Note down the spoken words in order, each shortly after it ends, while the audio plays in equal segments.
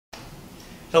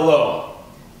Hello,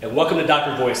 and welcome to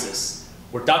Doctor Voices,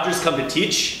 where doctors come to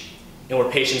teach and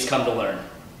where patients come to learn.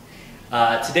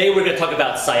 Today we're going to talk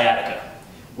about sciatica,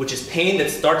 which is pain that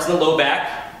starts in the low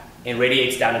back and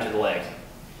radiates down into the leg.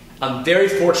 I'm very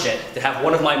fortunate to have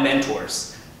one of my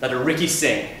mentors, Dr.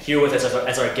 Singh, here with us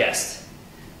as our guest.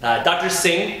 Dr.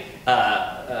 Singh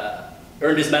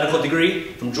earned his medical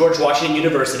degree from George Washington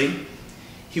University.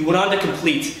 He went on to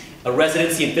complete a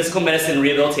residency in physical medicine and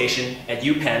rehabilitation at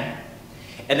UPenn.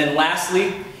 And then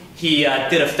lastly, he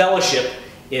did a fellowship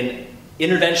in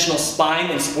Interventional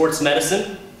Spine and Sports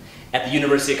Medicine at the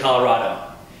University of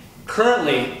Colorado.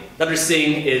 Currently, Dr.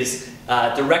 Singh is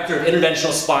Director of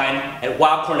Interventional Spine at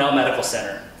Weill Cornell Medical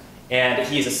Center, and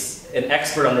he is an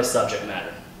expert on this subject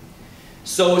matter.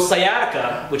 So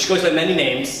sciatica, which goes by many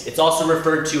names, it's also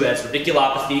referred to as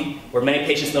radiculopathy, or many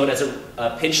patients know it as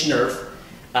a pinched nerve,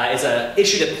 is an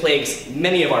issue that plagues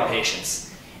many of our patients.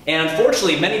 And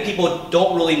unfortunately, many people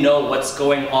don't really know what's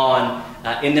going on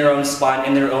in their own spine,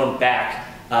 in their own back,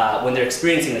 when they're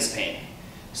experiencing this pain.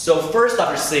 So first,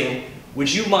 Dr. Singh,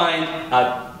 would you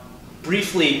mind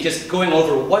briefly just going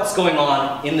over what's going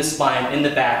on in the spine, in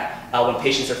the back, when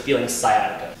patients are feeling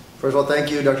sciatica? First of all, thank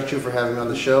you, Dr. Chu, for having me on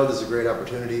the show. This is a great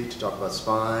opportunity to talk about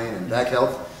spine and back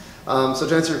health. So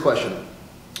to answer your question,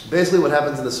 basically what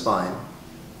happens in the spine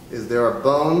is there are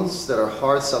bones that are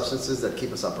hard substances that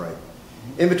keep us upright.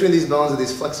 In between these bones are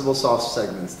these flexible soft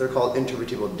segments. They're called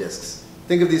intervertebral discs.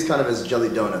 Think of these kind of as jelly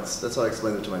donuts. That's how I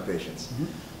explain them to my patients.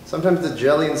 Sometimes the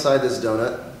jelly inside this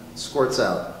donut squirts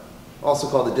out, also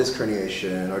called a disc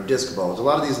herniation or disc bulge. A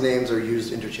lot of these names are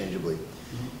used interchangeably.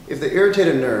 If they irritate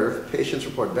a nerve, patients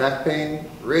report back pain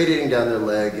radiating down their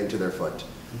leg into their foot.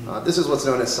 This is what's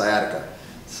known as sciatica.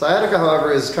 Sciatica,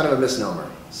 however, is kind of a misnomer.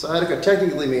 Sciatica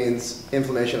technically means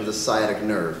inflammation of the sciatic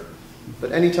nerve.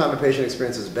 But anytime a patient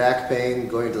experiences back pain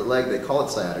going into the leg, they call it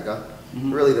sciatica.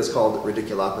 Really, that's called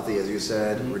radiculopathy, as you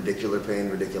said, radicular pain,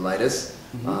 radiculitis,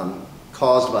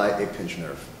 caused by a pinched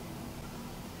nerve.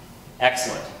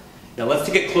 Excellent. Now let's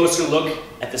take a closer look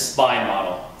at the spine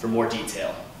model for more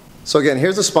detail. So again,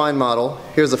 here's the spine model.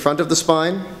 Here's the front of the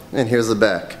spine, and here's the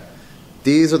back.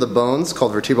 These are the bones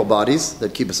called vertebral bodies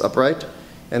that keep us upright.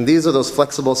 And these are those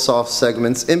flexible, soft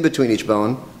segments in between each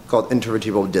bone called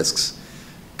intervertebral discs.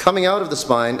 Coming out of the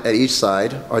spine at each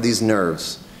side are these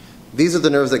nerves. These are the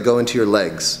nerves that go into your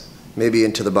legs, maybe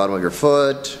into the bottom of your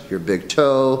foot, your big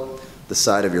toe, the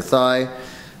side of your thigh.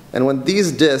 And when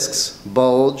these discs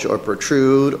bulge or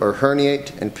protrude or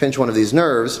herniate and pinch one of these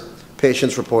nerves,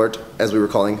 patients report, as we were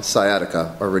calling,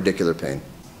 sciatica or radicular pain.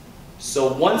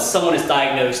 So once someone is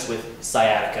diagnosed with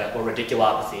sciatica or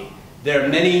radiculopathy, there are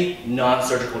many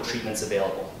non-surgical treatments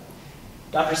available.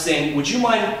 Dr. Singh, would you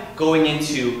mind going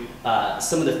into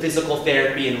some of the physical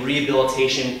therapy and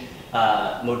rehabilitation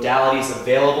modalities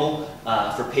available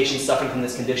for patients suffering from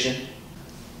this condition?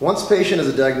 Once a patient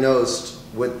is diagnosed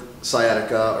with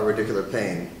sciatica or radicular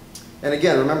pain, and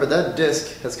again, remember that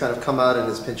disc has kind of come out and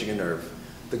is pinching a nerve.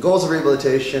 The goals of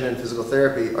rehabilitation and physical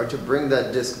therapy are to bring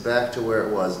that disc back to where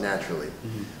it was naturally.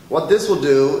 What this will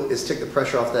do is take the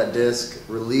pressure off that disc,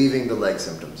 relieving the leg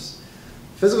symptoms.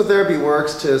 Physical therapy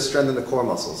works to strengthen the core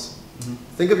muscles.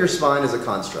 Think of your spine as a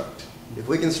construct. If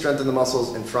we can strengthen the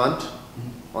muscles in front,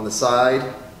 on the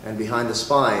side, and behind the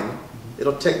spine,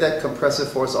 it'll take that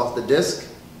compressive force off the disc,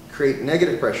 create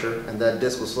negative pressure, and that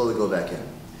disc will slowly go back in.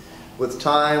 With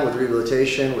time, with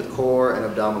rehabilitation, with core and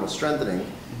abdominal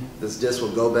strengthening, this disc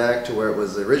will go back to where it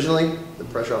was originally, the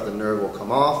pressure off the nerve will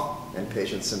come off, and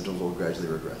patient's symptoms will gradually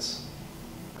regress.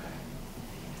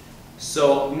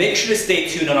 So make sure to stay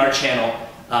tuned on our channel.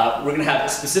 We're going to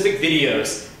have specific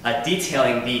videos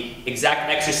detailing the exact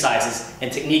exercises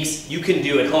and techniques you can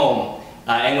do at home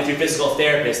and with your physical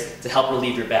therapist to help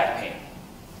relieve your back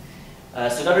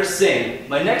pain. So Dr. Singh,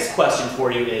 my next question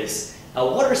for you is,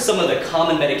 what are some of the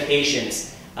common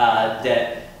medications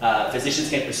that physicians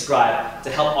can prescribe to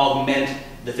help augment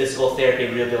the physical therapy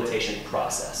and rehabilitation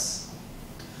process?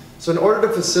 So in order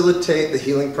to facilitate the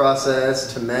healing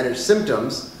process, to manage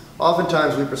symptoms,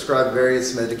 oftentimes we prescribe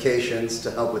various medications to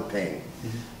help with pain.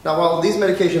 Now, while these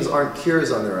medications aren't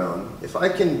cures on their own, if I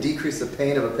can decrease the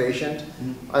pain of a patient,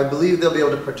 I believe they'll be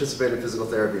able to participate in physical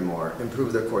therapy more,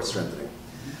 improve their core strengthening.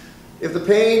 If the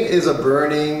pain is a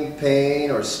burning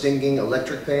pain or stinging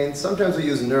electric pain, sometimes we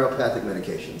use neuropathic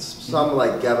medications, some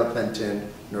like gabapentin,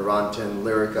 Neurontin,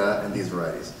 Lyrica, and these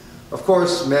varieties. Of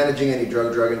course, managing any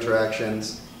drug-drug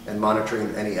interactions and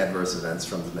monitoring any adverse events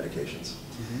from the medications.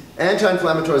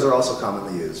 Anti-inflammatories are also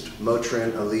commonly used.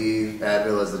 Motrin, Aleve,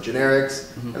 Advil as the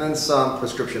generics, and then some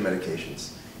prescription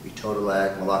medications.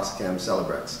 Etodolac, meloxicam,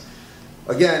 Celebrex.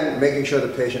 Again, making sure the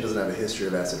patient doesn't have a history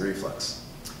of acid reflux.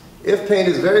 If pain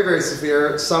is very, very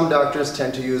severe, some doctors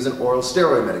tend to use an oral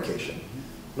steroid medication.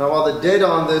 Now, while the data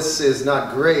on this is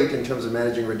not great in terms of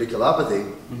managing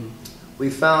radiculopathy, we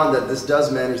found that this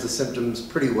does manage the symptoms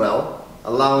pretty well,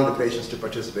 allowing the patients to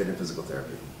participate in physical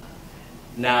therapy.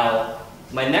 Now,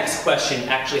 my next question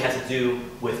actually has to do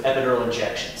with epidural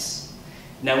injections.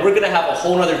 Now, we're going to have a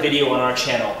whole other video on our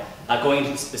channel going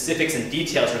into the specifics and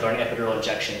details regarding epidural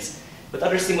injections. But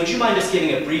Dr. Singh, would you mind just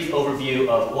giving a brief overview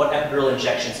of what epidural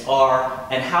injections are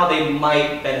and how they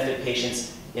might benefit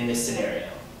patients in this scenario?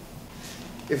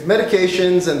 If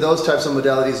medications and those types of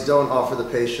modalities don't offer the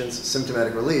patients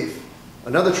symptomatic relief,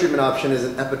 another treatment option is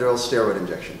an epidural steroid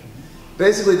injection.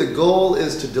 Basically, the goal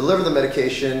is to deliver the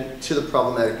medication to the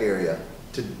problematic area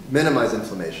to minimize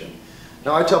inflammation.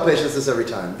 Now, I tell patients this every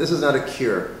time. This is not a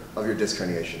cure of your disc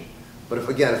herniation. But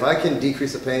if I can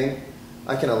decrease the pain,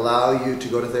 I can allow you to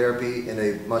go to therapy in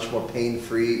a much more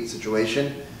pain-free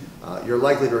situation, you're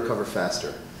likely to recover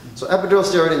faster. So epidural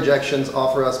steroid injections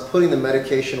offer us putting the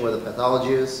medication where the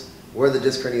pathology is, where the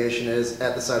disc herniation is,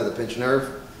 at the site of the pinched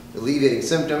nerve, alleviating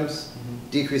symptoms,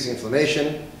 decreasing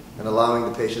inflammation, and allowing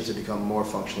the patients to become more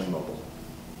functionally mobile.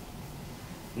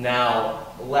 Now,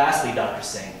 lastly, Dr.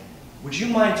 Singh, would you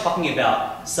mind talking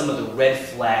about some of the red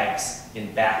flags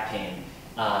in back pain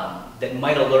that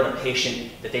might alert a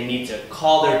patient that they need to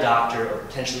call their doctor or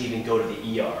potentially even go to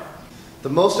the ER? The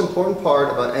most important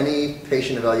part about any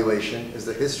patient evaluation is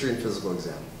the history and physical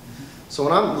exam. So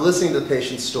when I'm listening to the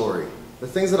patient's story, the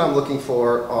things that I'm looking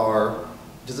for are,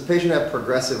 does the patient have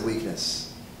progressive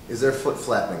weakness? Is their foot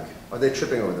flapping? Are they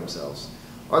tripping over themselves?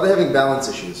 Are they having balance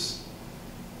issues?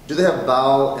 Do they have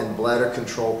bowel and bladder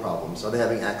control problems? Are they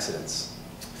having accidents?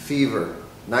 Fever,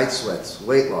 night sweats,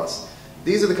 weight loss.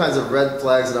 These are the kinds of red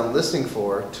flags that I'm listening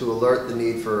for to alert the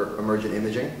need for emergent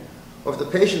imaging. Or if the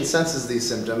patient senses these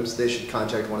symptoms, they should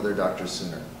contact one of their doctors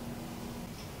sooner.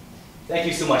 Thank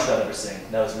you so much, Dr.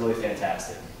 Singh. That was really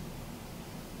fantastic.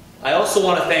 I also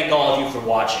want to thank all of you for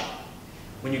watching.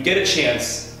 When you get a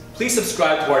chance, please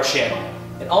subscribe to our channel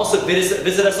and also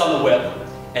visit us on the web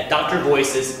at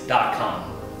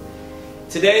drvoices.com.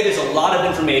 Today, there's a lot of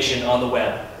information on the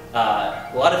web,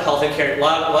 a lot of health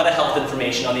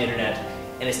information on the internet,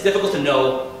 and it's difficult to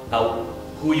know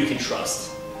who you can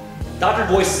trust. Dr.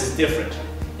 Voices is different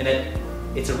in that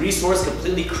it's a resource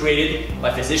completely created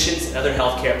by physicians and other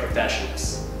healthcare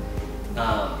professionals.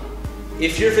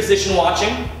 If you're a physician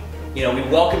watching, we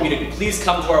welcome you to please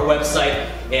come to our website,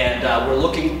 and we're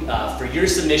looking for your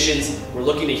submissions. We're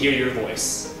looking to hear your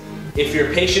voice. If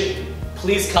you're a patient,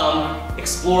 please come,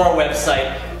 explore our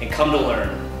website, and come to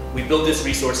learn. We built this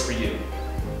resource for you.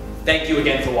 Thank you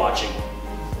again for watching.